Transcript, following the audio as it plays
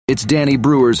It's Danny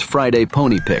Brewer's Friday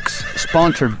Pony Picks.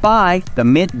 Sponsored by the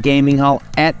Mint Gaming Hall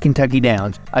at Kentucky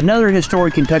Downs. Another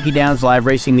historic Kentucky Downs live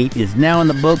racing meet is now in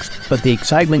the books, but the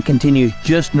excitement continues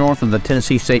just north of the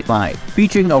Tennessee state line.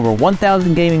 Featuring over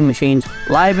 1,000 gaming machines,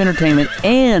 live entertainment,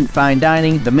 and fine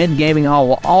dining, the Mint Gaming Hall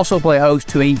will also play host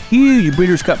to a huge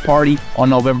Breeders' Cup party on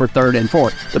November 3rd and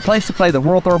 4th. The place to play the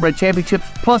World Thoroughbred Championships,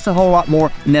 plus a whole lot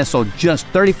more, nestled just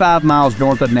 35 miles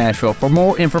north of Nashville. For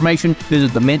more information,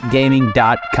 visit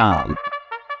themintgaming.com.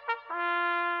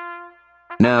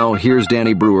 Now, here's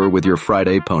Danny Brewer with your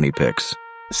Friday Pony Picks.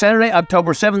 Saturday,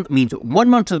 October 7th means 1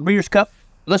 month to the Breeders' Cup.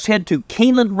 Let's head to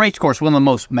Keeneland Racecourse, one of the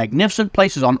most magnificent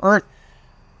places on earth.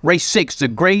 Race 6, the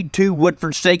Grade 2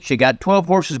 Woodford Stakes. You got 12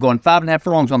 horses going 5.5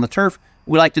 furlongs on the turf.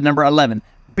 We like the number 11,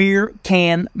 Beer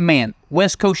Can Man.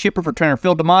 West Coast shipper for trainer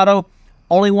Phil D'Amato.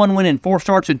 Only one win in 4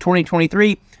 starts in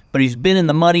 2023, but he's been in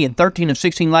the muddy in 13 of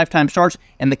 16 lifetime starts,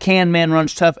 and the Can Man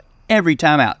runs tough every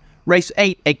time out. Race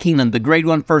 8 at Keeneland, the Grade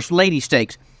 1 First Lady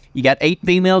Stakes. You got 8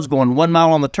 females going 1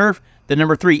 mile on the turf. The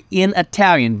number 3, In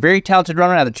Italian, very talented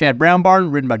runner out of the Chad Brown barn,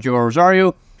 ridden by Joe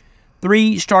Rosario.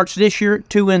 3 starts this year,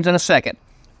 2 wins and a second.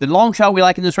 The long shot we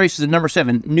like in this race is the number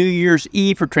 7, New Year's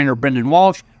Eve for trainer Brendan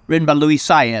Walsh, ridden by Luis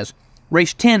Saez.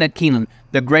 Race 10 at Keeneland,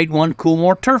 the Grade 1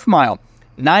 Coolmore Turf Mile.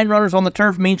 9 runners on the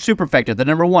turf means superfecta. The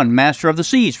number 1, Master of the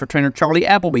Seas for trainer Charlie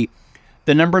Appleby.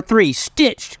 The number 3,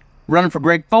 Stitched, running for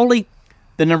Greg Foley.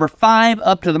 The number 5,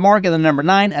 Up to the Mark, and the number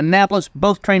 9, Annapolis,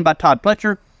 both trained by Todd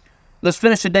Pletcher. Let's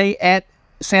finish the day at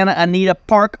Santa Anita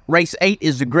Park. Race 8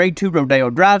 is the Grade 2 Rodeo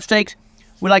Drive Stakes.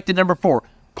 We like the number 4,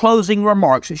 Closing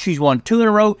Remarks. She's won 2 in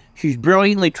a row. She's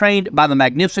brilliantly trained by the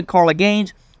magnificent Carla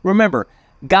Gaines. Remember,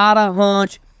 got a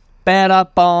hunch, bet a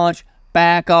bunch,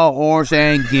 back a horse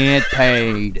and get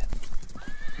paid.